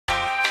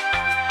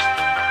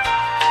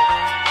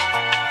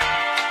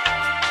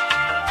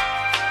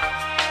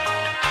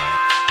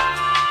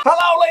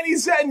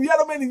and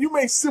gentlemen, you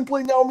may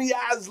simply know me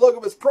as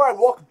Logamus Prime.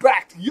 Welcome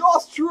back to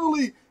yours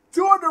truly,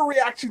 doing the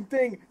reaction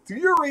thing to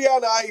Yuri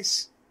on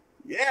Ice.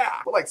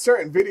 Yeah, but like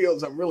certain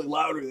videos, I'm really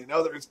louder than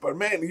others, but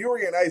man,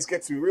 Yuri on Ice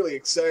gets me really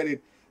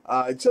excited.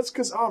 Just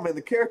because, oh man,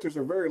 the characters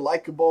are very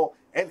likable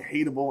and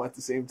hateable at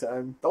the same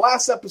time. The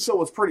last episode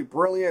was pretty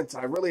brilliant.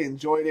 I really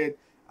enjoyed it.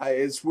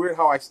 It's weird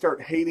how I start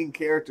hating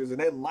characters and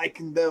then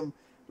liking them.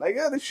 Like,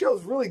 yeah, this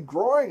show's really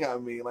growing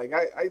on me. Like,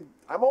 I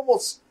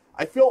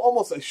feel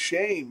almost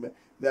ashamed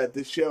that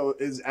this show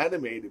is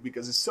animated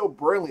because it's so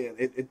brilliant.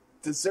 It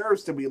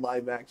deserves to be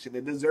live action.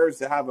 It deserves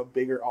to have a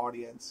bigger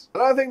audience.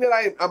 Another thing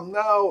that I'm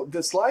now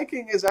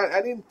disliking is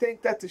I didn't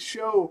think that the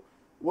show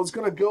was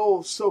going to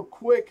go so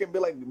quick and be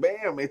like,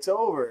 bam, it's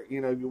over, you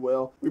know, if you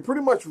will. We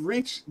pretty much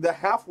reached the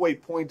halfway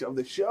point of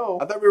the show.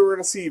 I thought we were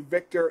going to see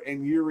Victor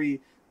and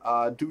Yuri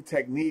do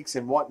techniques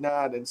and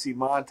whatnot and see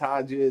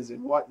montages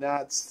and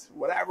whatnots,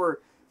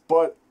 whatever.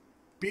 But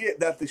be it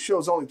that the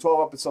show's only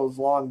 12 episodes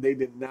long, they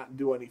did not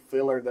do any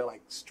filler. They're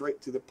like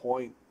straight to the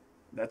point.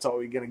 That's all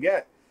we're going to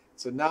get.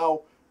 So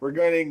now we're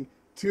getting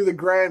to the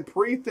Grand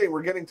Prix thing.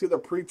 We're getting to the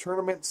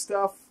pre-tournament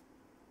stuff.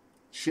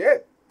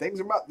 Shit, things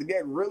are about to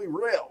get really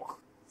real.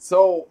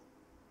 So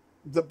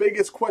the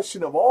biggest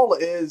question of all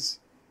is,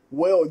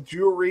 will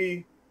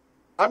Yuri...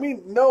 I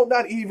mean, no,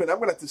 not even. I'm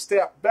going to have to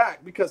step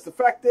back because the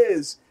fact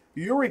is,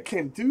 Yuri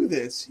can do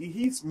this.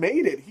 He's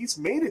made it. He's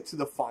made it to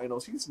the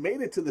finals. He's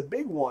made it to the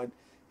big one.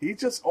 He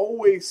just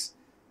always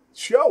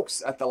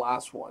chokes at the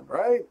last one,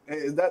 right?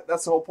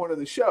 That's the whole point of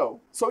the show.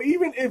 So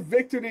even if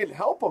Victor didn't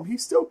help him, he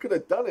still could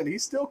have done it. He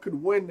still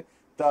could win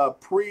the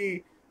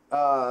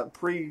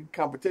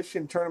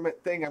pre-competition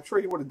tournament thing. I'm sure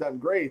he would have done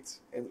great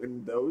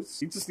in those.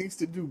 He just needs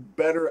to do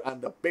better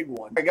on the big one.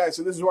 All right, guys,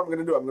 so this is what I'm going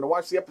to do. I'm going to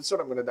watch the episode.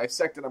 I'm going to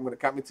dissect it. I'm going to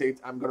commentate.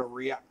 I'm going to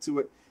react to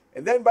it.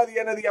 And then by the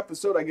end of the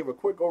episode, I give a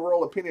quick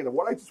overall opinion of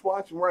what I just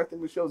watched and where I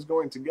think the show is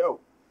going to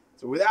go.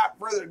 So without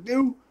further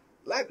ado,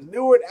 let's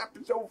do it.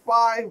 Episode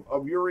 5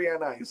 of Yuri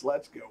on Ice.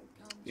 Let's go.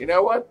 You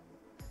know what?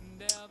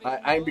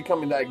 I ain't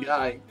becoming that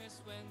guy.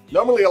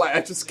 Normally, like,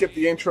 I just skip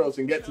the intros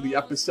and get to the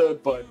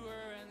episode, but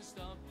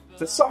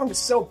the song is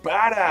so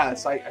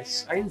badass.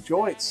 I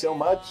enjoy it so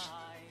much.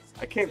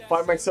 I can't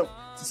find myself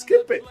to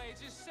skip it.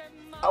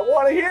 I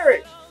want to hear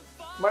it.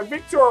 My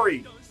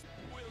victory.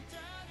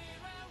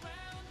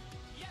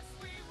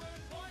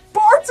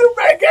 Born to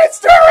make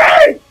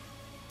history!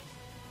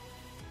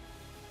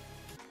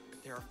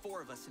 There are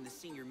 4 of us in the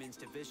senior men's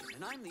division,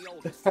 and I'm the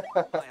oldest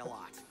by a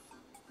lot.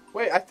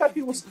 Wait, I thought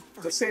he was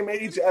the same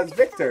age as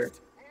Victor.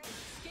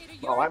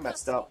 Oh, I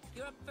messed up.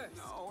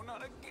 No,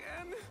 not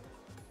again.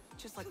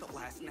 Just like the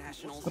last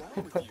nationals,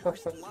 all with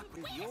worse luck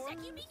with your...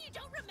 You mean you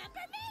don't remember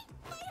me?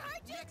 My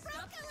heart just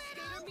broke a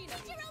little.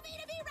 Did you want me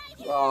to be right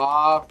here?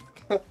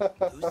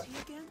 Aww. Who's he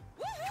again?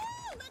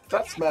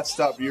 That's messed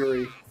up,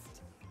 Yuri.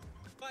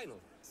 Final.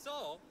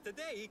 So,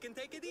 today he can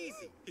take it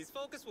easy. His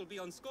focus will be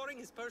on scoring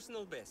his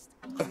personal best.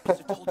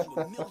 I've told you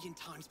a million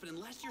times, but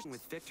unless you're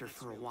with Victor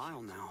for a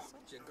while now...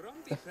 Such a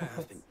grumpy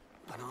crab.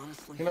 But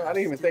honestly, you know, I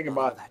didn't even think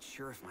about it.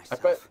 Sure I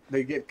bet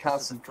they get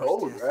constant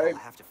code, right? I'll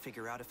have to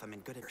figure out if I'm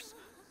in good hitters.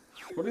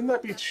 Wouldn't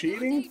that be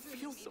cheating? I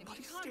feel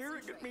somebody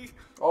staring at me.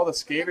 All the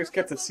skaters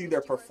get to see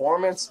their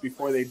performance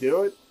before they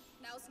do it?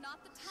 Now's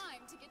not the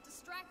time to get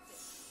distracted.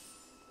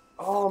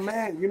 Oh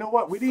man, you know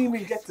what? We didn't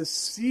even get to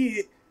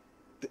see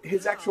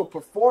his actual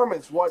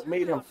performance, what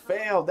made him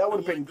fail. That would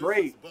have been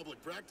great.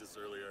 Public practice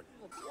earlier.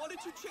 What did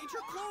you change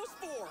your clothes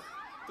for?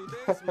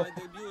 Today's my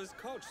debut as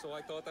coach, so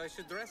I thought I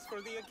should dress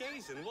for the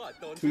occasion. What,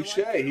 don't you Touche,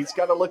 like it? he's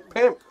got to look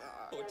pimp.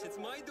 Coach, it's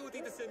my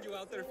duty to send you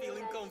out there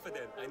feeling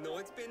confident. I know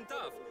it's been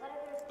tough,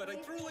 but I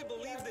truly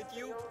believe that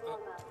you... You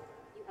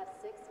have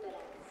 6 minutes.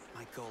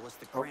 My goal is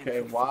the Grand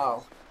Okay, Prix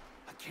wow.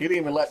 final. He didn't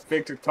even let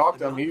Victor talk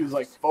to him. He was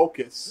like,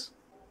 focus.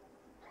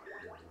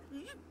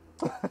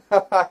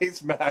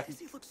 He's mad. Why does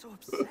he look so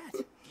upset?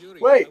 Yuri,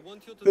 Wait, I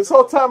want you to this draw.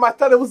 whole time I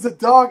thought it was the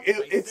dog.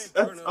 It's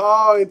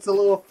a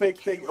little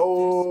fake thing.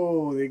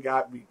 Oh, they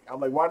got me.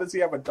 I'm like, why does he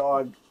have a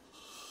dog?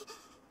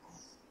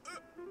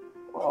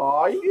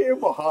 Oh, you gave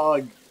him a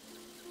hug.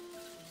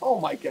 Oh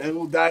my god,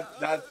 ooh,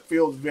 that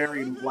feels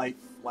very like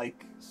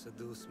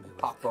Seduce me with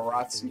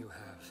paparazzi. everything you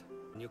have.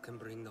 And you can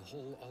bring the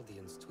whole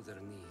audience to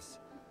their knees.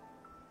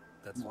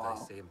 That's what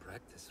Wow. I say in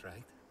practice,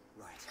 right?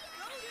 Right.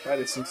 That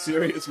is some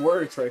serious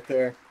words right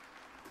there.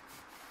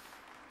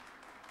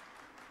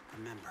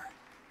 Remember,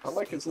 I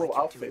like his skate little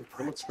you do outfit. in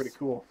It looks pretty practice.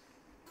 cool.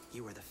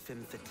 You are the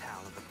femme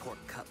fatale of the pork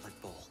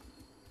cutlet bowl.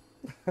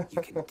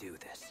 You can do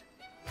this.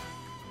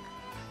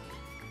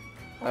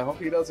 I hope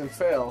he doesn't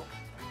fail.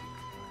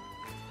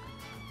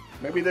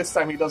 Maybe this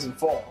time he doesn't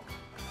fall.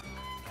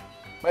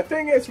 My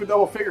thing is with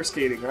double figure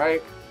skating,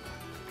 right?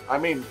 I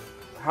mean,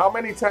 how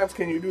many times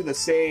can you do the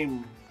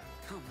same,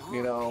 Come on,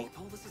 you know,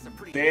 people. This is a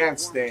pretty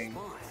dance warm thing?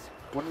 response.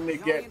 Wouldn't it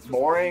The get audience was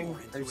boring more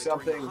into or it during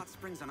something? Hot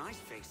Springs and Ice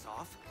Face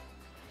Off.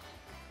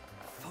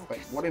 Like,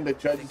 Focus. wouldn't the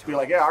judges be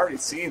like, yeah, I already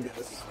seen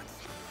this?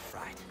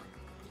 Right.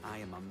 I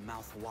am a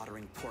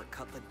mouth-watering pork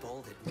cutlet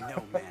bowl that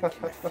no man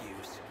can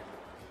refuse.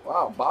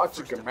 Wow, First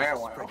Botchica, up man,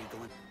 is wow. spread eagle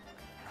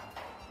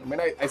I mean,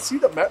 I see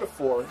the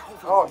metaphor.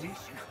 Oh,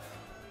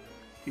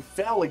 he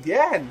fell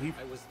again.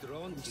 I was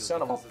drawn to you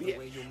Son of a because of the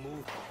way bitch. you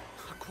move.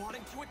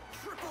 Aquatic to a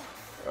triple.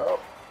 Oh,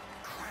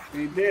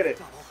 he did it.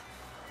 Double.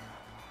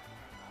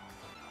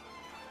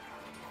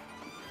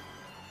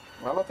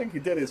 I don't think he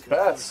did his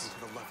best. To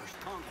the lover's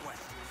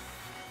conquest.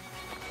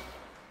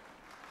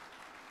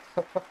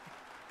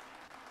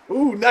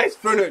 Ooh, nice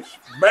finish.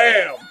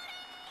 Bam.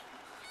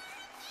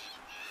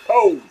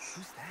 Pose.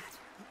 Who's that?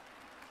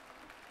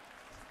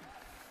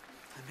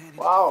 I managed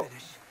Wow. to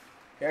finish.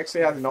 He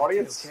actually has an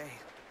audience. Okay.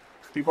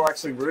 People are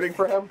actually rooting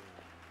for him.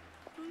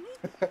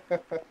 The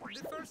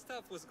first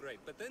half was great,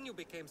 but then you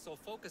became so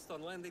focused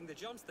on landing the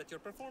jumps that your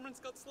performance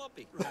got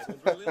sloppy. I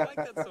don't really like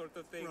that sort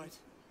of thing. Right.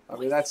 I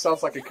mean, that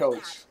sounds like a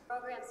coach.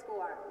 Program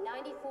score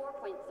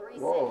 94.36.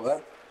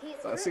 Whoa, He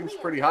is that seems currently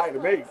pretty in high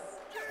first to me. place.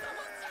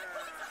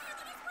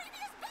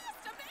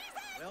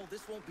 Well,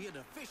 this won't be an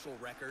official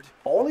record.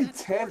 Only That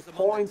 10 scores among the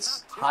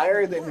points top 10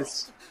 higher in the than world.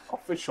 his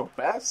official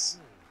best?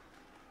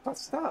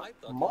 That's not I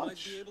thought you might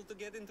much. be able to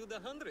get into the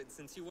hundreds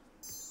since you were...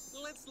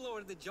 Let's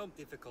lower the jump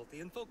difficulty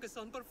and focus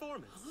on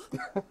performance.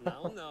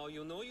 Now,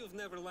 you know you've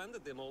never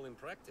landed them all in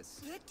practice.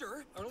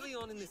 Victor. Early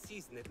on in the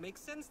season, it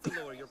makes sense to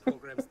lower your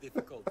program's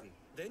difficulty.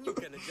 Then you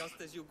can adjust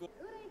as you go.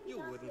 You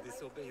wouldn't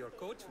disobey your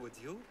coach, would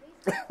you?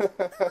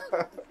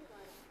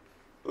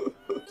 You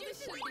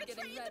should be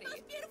getting ready. The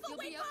most beautiful You'll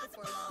way be up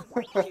possible.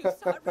 before long. You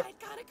saw it, right,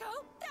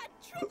 Kaneko? That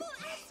triple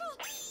axel.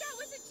 That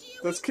was a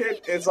GOE. This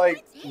kid is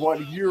like what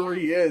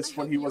Yuri is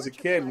when he was a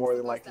kid, more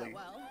than likely.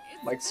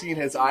 Like seeing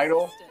his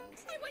idol.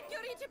 I want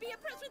Yuri to be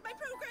impressed with my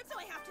program, so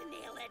I have to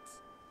nail it.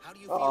 How do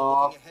you feel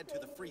Aw. looking ahead to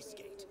the free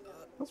skate?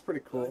 That's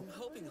pretty cool. I'm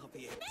hoping I'll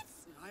be able.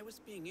 I was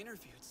being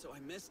interviewed, so I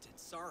missed it.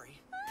 Sorry.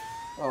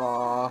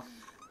 Aww.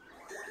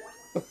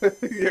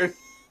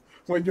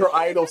 When your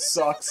idol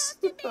sucks.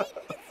 It's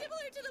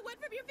similar to the one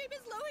from your famous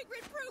Low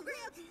Grid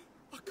program.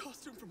 A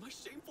costume from my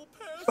shameful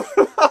past.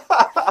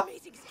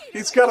 Amazing skater.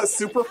 He's got a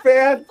super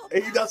fan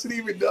and he doesn't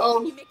even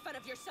know. You make fun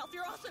of yourself.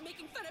 You're also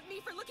making fun of me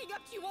for looking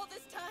up to you all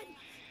this time.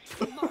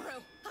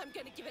 Tomorrow, I'm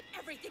gonna give it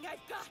everything I've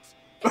got.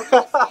 If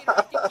you're the skater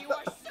I think you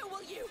are, so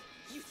will you.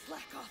 You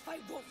slack off, I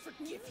won't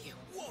forgive you.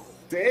 Whoa.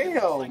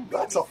 Damn,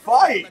 that's a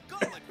fight. The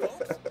gauntlet,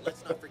 folks.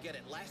 Let's not forget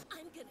it last.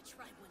 I'm gonna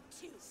try one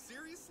too.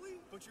 Seriously?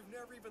 But you've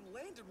never even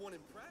landed one in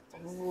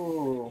practice.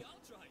 Ooh. I'll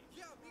try.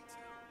 Yeah, me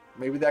too.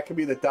 Maybe that could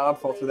be the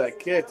downfall for that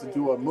kid to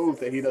do a move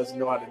that he doesn't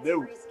know how to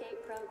do. Free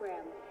skate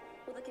program.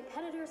 Will the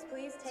competitors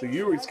please take So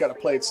Yuri's got to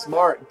free play it skate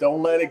smart.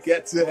 Don't let it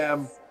get to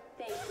him.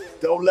 Thank you.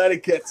 Don't let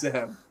it get to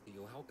him.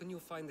 How can you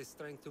find the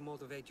strength to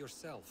motivate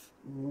yourself?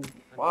 I'm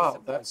Wow,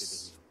 disappointed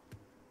that's... in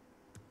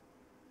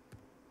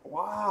you.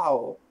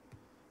 Wow.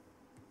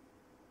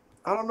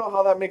 I don't know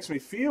how that makes me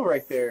feel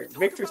right there.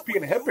 Victor's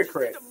being a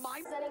hypocrite.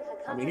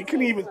 I mean, he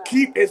couldn't even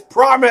keep his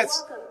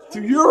promise to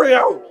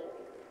Yurio.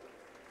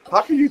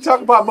 How can you talk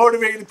about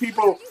motivating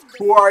people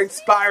who are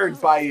inspired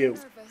by you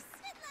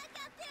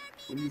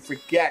when you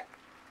forget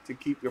to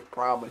keep your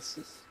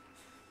promises?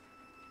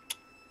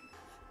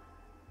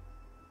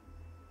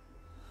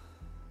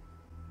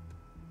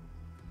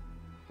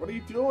 What are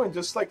you doing?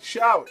 Just like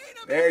shout.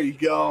 There you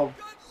go.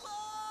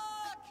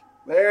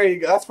 There you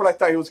go. That's what I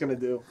thought he was gonna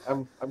do.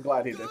 I'm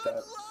glad he did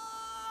that.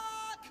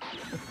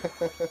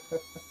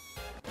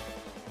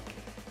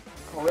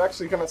 We're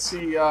actually gonna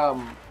see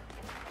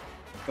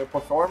their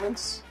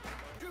performance.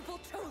 Triple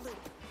toe loop.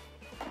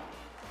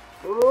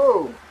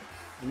 Ooh,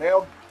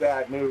 nailed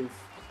that move.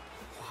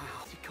 Wow,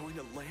 is he going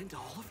to land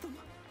all of them?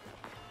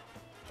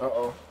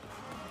 Uh-oh.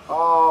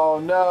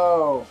 Oh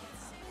no.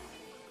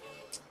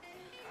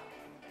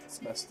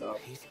 It's messed up.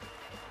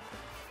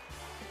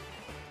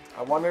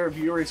 I wonder if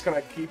Yuri's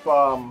gonna keep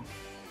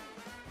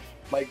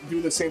like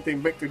do the same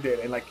thing Victor did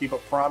and like keep a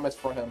promise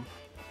for him.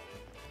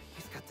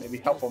 He's got the Maybe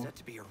skill help him. set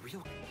to be a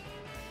real.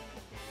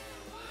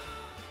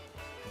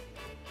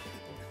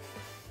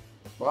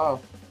 Wow.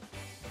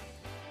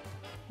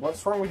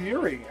 What's wrong with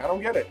Yuri? I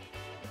don't get it.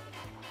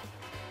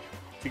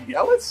 To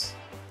Yelis?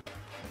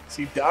 Is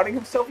he doubting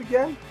himself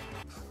again?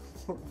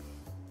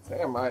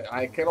 Damn,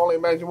 I can only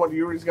imagine what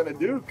Yuri's gonna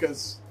do,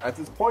 because at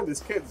this point this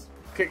kid's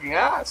kicking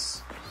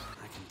ass.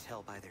 I can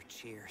tell by their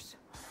cheers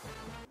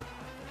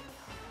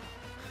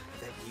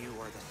that you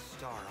are the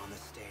star on the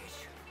stage.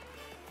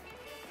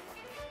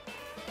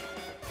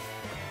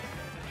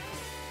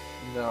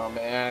 No,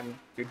 man.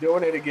 You're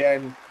doing it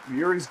again.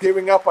 Yuri's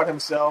giving up on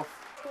himself.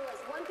 Score is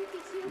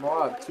 152. Come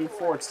on,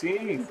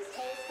 214. His total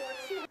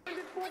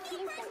score 214.97.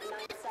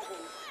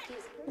 He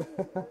is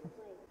currently in third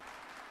place.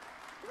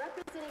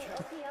 Representing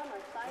LPM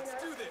are fine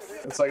arts.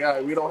 It's like,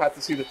 we don't have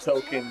to see the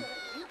token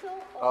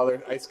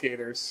other ice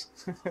skaters.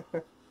 Way to go.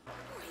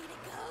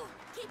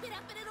 Keep it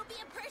up and it'll be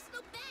a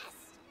personal best.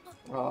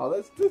 Oh,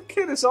 this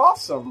kid is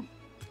awesome.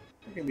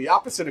 Freaking the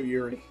opposite of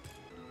Yuri.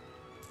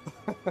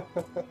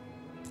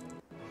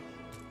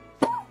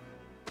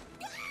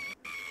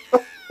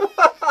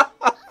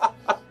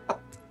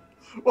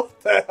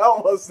 What the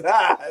hell was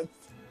that?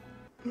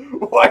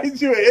 Why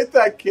did you hit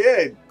that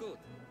kid? Good.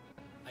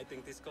 I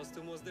think this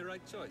costume was the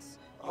right choice.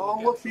 You Oh,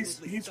 look look,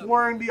 absolutely he's stunning.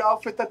 wearing the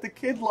outfit that the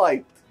kid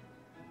liked.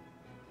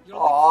 Your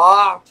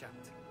Aw. legs are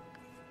chapped.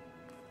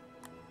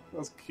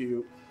 That's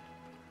cute.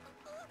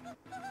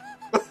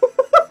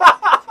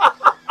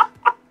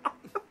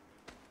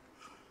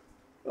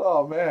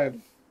 Oh,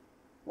 man.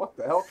 What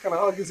the hell kind of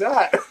hug is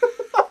that?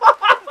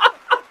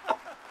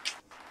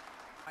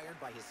 Hired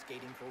by his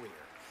skating career.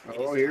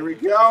 Oh, here we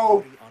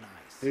go.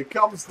 Here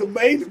comes the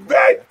main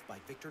event. By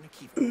Victor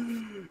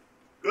Nikiforov.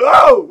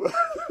 Oh!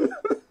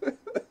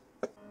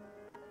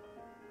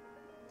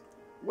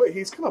 Wait,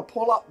 he's gonna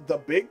pull out the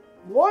big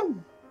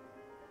one?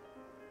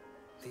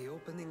 The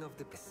opening of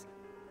the piece.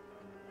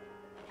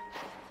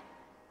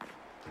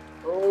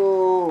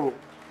 Oh,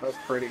 that's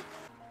pretty.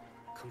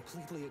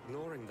 Completely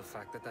ignoring the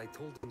fact that I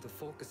told him to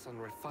focus on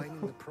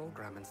refining the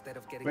program instead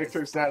of getting.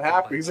 Victor's not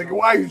happy. He's like,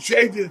 why are you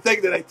changing the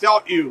thing that I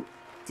taught you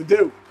to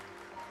do?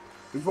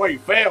 This is why you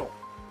fail.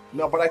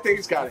 No, but I think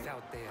he's got it.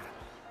 Out there.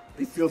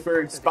 He feels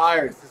very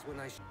inspired. This is when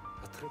I a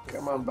triple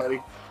Come on, flip.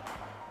 buddy.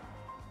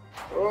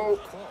 Oh,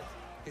 Quad.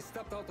 He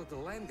stepped out of the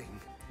landing.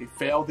 he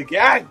failed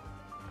again.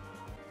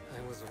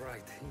 I was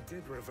right. He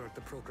did revert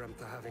the program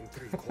to having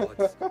 3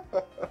 quads.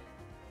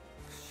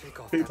 Shake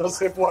off He that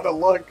doesn't last want to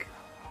look.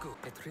 Good.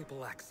 A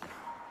triple axel.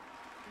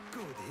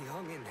 Good. He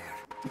hung in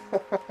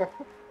there.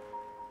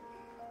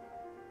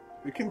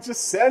 You can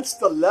just sense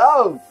the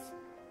love.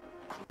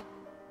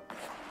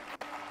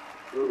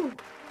 Ooh.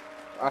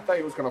 I thought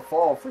he was going to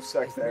fall for a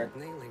sec He's there.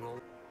 not nailing all.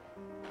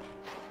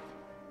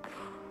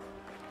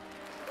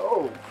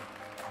 Oh.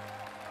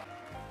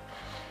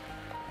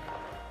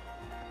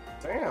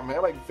 Damn,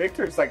 man. Like,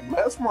 Victor's, like,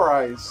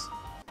 mesmerized.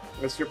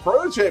 It's your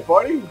protege,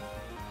 buddy.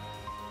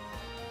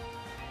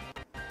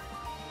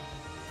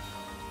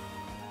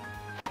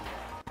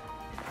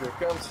 Here it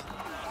comes.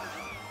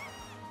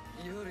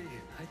 Yuri,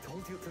 I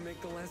told you to make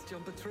the last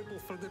jump a triple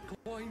for the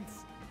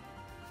points.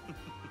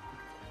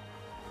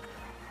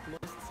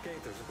 Most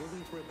skaters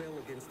wouldn't rebel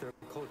against their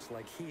coach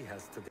like he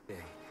has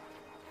today.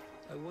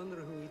 I wonder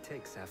who he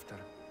takes after.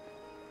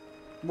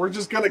 We're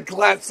just going to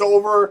glance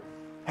over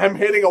him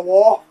hitting a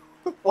wall.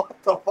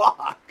 What the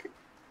fuck?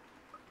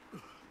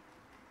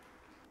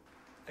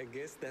 I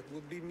guess that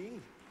would be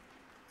me.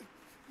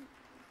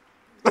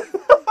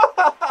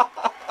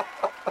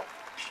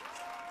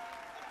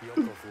 Yokov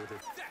would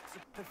have. That's a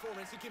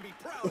performance he can be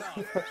proud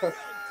of.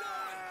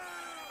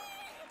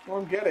 I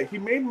don't get it. He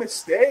made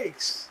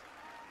mistakes.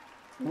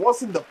 It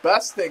wasn't the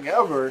best thing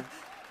ever.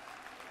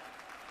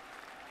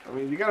 I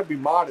mean, you gotta be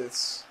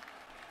modest.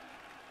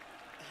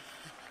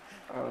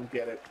 I don't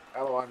get it. I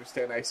don't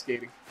understand ice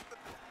skating.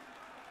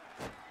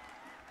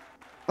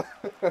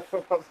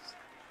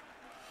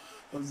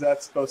 What's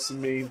that supposed to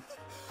mean?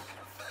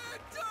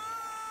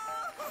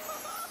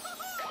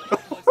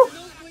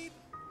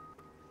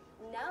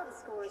 Now the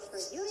score is for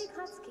Yuri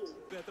Kotsky.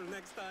 Better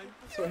next time.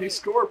 So he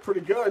scored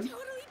pretty good.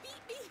 Totally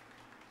beat me.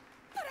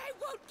 But I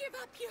won't give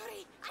up,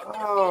 Yuri. I'm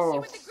Oh.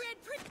 gonna finish you with the Grand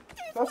Prix.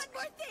 There's That's- one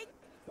more thing.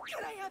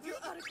 Can I have your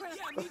autograph?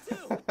 Yeah, me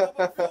too. How about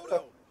a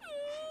photo?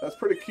 That's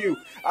pretty cute.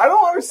 I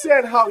don't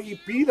understand how he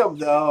beat him,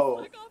 though.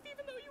 Flag off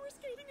even though you were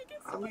skating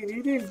against I mean,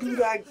 he didn't do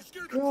that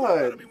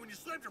good. when you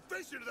slammed your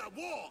face into that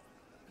wall.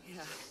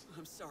 Yeah,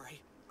 I'm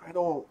sorry. I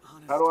don't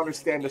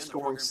understand the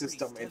scoring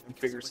system in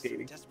figure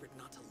skating. Desperate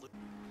not to lose.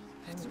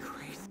 It's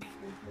crazy.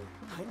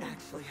 I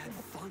actually had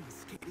fun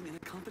skating in a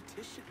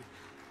competition.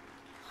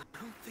 I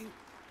don't think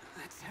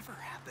that's ever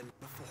happened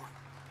before.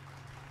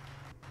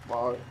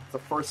 Well, it's the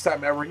first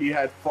time ever he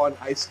had fun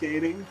ice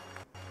skating.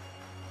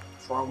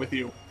 What's wrong with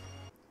you?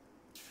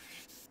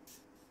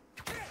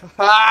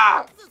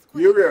 Ha!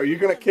 Yuri, you're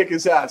gonna kick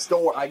his ass.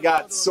 Don't worry. I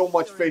got so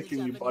much faith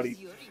in you,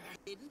 buddy.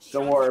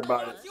 Don't worry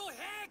about it.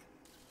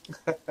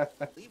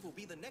 I believe will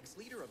be the next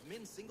leader of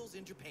men's singles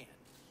in Japan.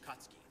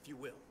 Kotsky, if you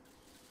will.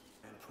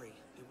 Grand Prix.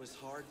 It was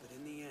hard, but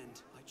in the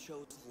end, I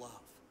chose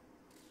love.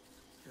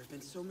 There have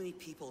been so many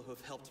people who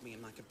have helped me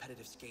in my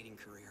competitive skating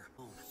career.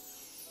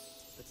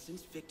 But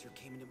since Victor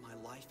came into my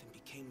life and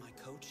became my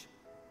coach,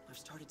 I've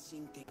started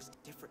seeing things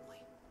differently.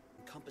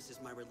 It encompasses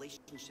my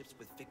relationships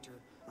with Victor,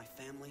 my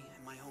family,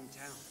 and my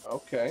hometown.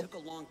 Okay. It took a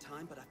long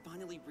time, but I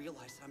finally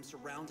realized that I'm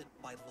surrounded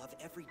by love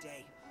every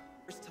day.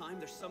 First time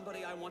there's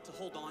somebody I want to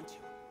hold on to.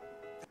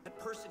 That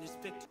person is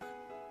Victor.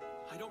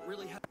 I don't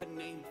really have a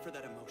name for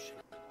that emotion,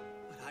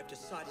 but I've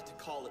decided to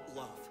call it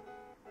love.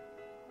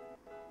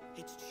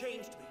 It's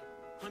changed me.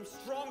 I'm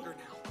stronger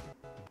now.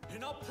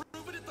 And I'll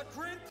prove it at the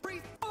Grand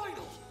Prix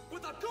Finals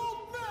with a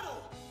gold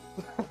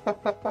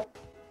medal!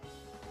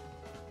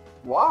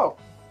 Wow.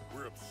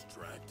 We're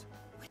abstract.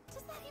 What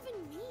does that even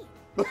mean?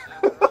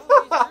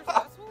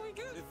 That's what we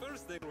get. The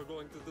first thing we're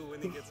going to do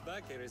when he gets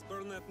back here is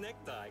burn that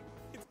necktie.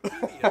 It's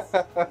tedious.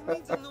 He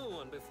needs a new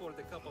one before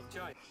the cup of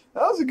chai.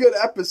 That was a good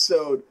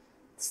episode.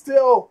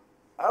 Still,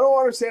 I don't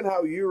understand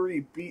how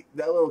Yuri beat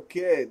that little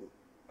kid.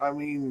 I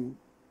mean,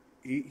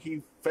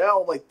 he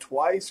fell like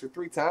twice or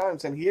 3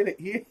 times, and he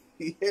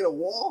hit a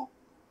wall.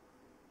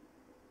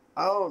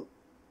 I don't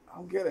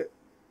get it.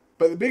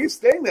 But the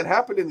biggest thing that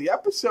happened in the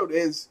episode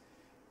is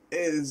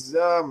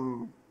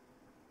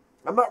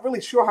I'm not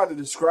really sure how to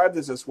describe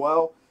this as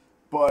well,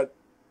 but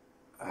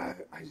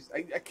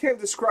I can't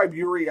describe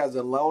Yuri as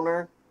a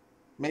loner.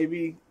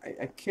 Maybe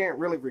I can't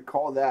really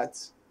recall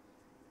that.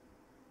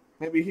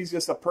 Maybe he's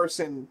just a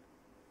person.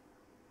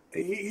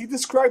 He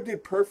described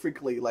it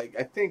perfectly. Like,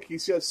 I think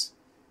he's just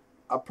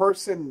a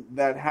person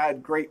that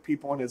had great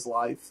people in his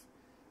life,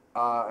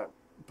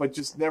 but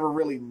just never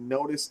really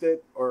noticed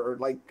it or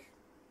like,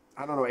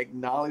 I don't know,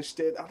 acknowledged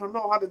it. I don't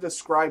know how to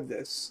describe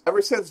this.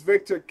 Ever since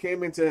Victor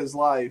came into his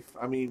life,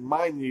 I mean,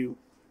 mind you,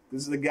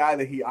 this is the guy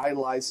that he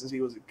idolized since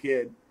he was a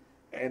kid.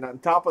 And on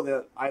top of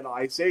the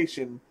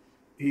idolization,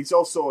 he's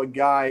also a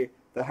guy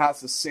that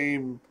has the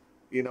same,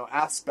 you know,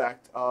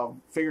 aspect of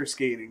figure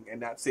skating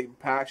and that same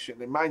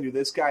passion. And mind you,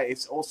 this guy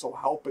is also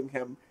helping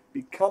him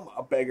become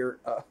a better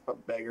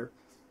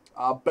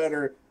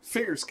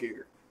figure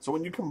skater. So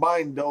when you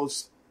combine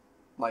those,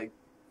 like,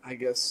 I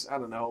guess, I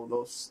don't know,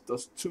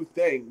 those two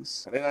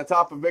things, and then on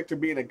top of Victor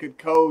being a good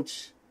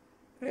coach,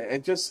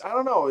 and just, I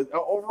don't know,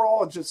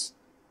 overall just,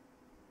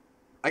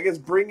 I guess,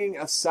 bringing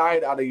a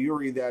side out of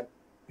Yuri that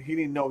he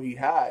didn't know he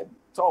had.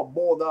 It's all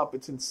balled up.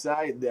 It's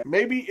inside there.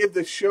 Maybe if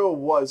the show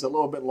was a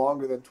little bit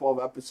longer than 12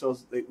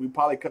 episodes, we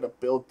probably could have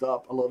built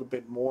up a little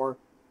bit more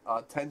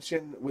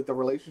tension with the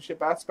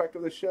relationship aspect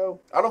of the show.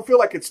 I don't feel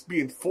like it's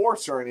being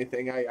forced or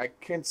anything. I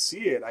can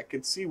see it. I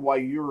can see why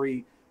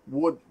Yuri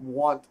would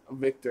want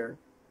Victor,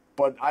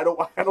 but I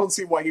don't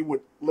see why he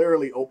would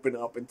literally open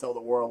up and tell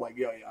the world, like,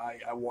 yo,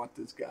 I want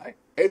this guy.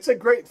 It's a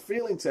great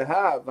feeling to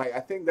have. Like, I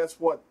think that's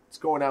what's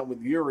going on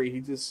with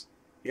Yuri.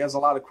 He has a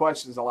lot of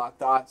questions, a lot of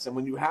thoughts, and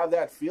when you have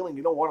that feeling,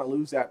 you don't want to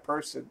lose that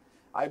person.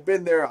 I've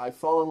been there. I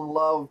fell in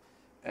love,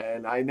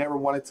 and I never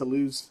wanted to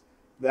lose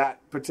that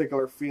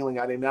particular feeling.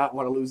 I did not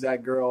want to lose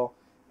that girl,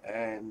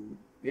 and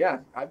yeah,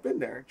 I've been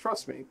there.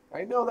 Trust me.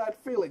 I know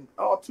that feeling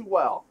all too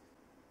well.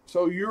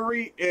 So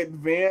Yuri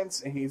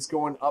advanced, and he's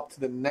going up to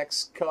the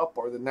next cup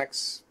or the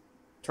next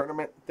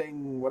tournament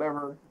thing,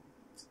 whatever,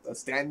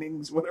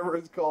 standings, whatever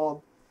it's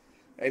called.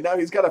 And now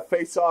he's got to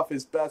face off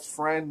his best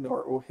friend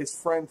or his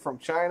friend from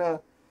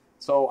China.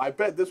 So I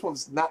bet this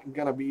one's not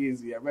going to be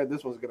easy. I bet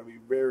this one's going to be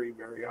very,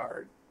 very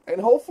hard. And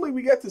hopefully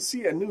we get to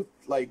see a new,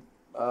 like,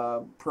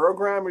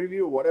 program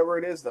review, whatever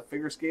it is, the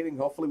figure skating.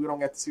 Hopefully we don't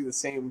get to see the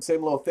same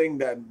little thing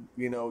that,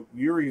 you know,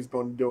 Yuri's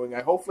been doing.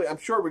 I'm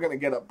sure we're going to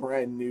get a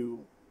brand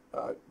new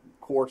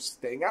course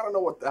thing. I don't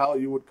know what the hell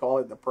you would call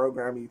it, the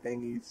programmy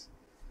thingies.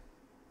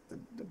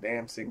 The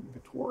dancing, the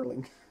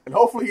twirling. And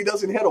hopefully he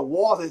doesn't hit a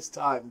wall this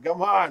time.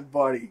 Come on,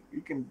 buddy.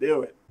 You can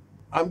do it.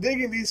 I'm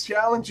digging these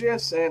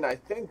challenges, and I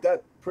think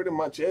that pretty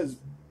much is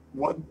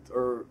what's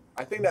going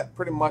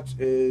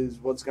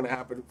to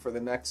happen for the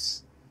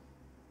next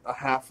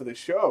half of the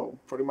show.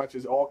 Pretty much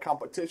is all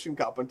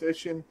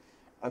competition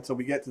until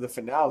we get to the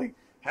finale.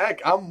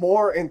 Heck, I'm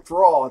more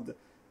enthralled.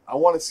 I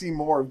want to see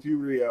more of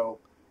Yurio,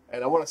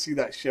 and I want to see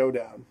that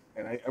showdown.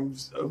 And I'm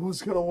just,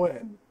 who's going to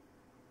win?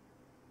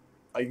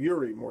 A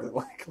Yuri, more than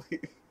likely.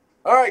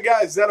 Alright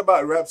guys, that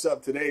about wraps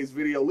up today's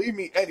video. Leave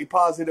me any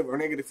positive or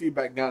negative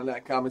feedback down in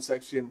that comment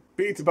section.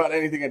 Be it about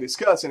anything I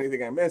discuss,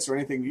 anything I miss, or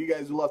anything you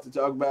guys would love to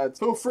talk about.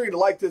 Feel free to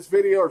like this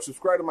video or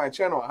subscribe to my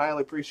channel. I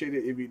highly appreciate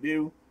it if you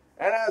do.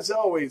 And as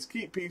always,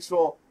 keep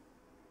peaceful,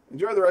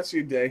 enjoy the rest of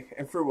your day,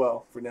 and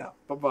farewell for now.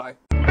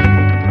 Bye-bye.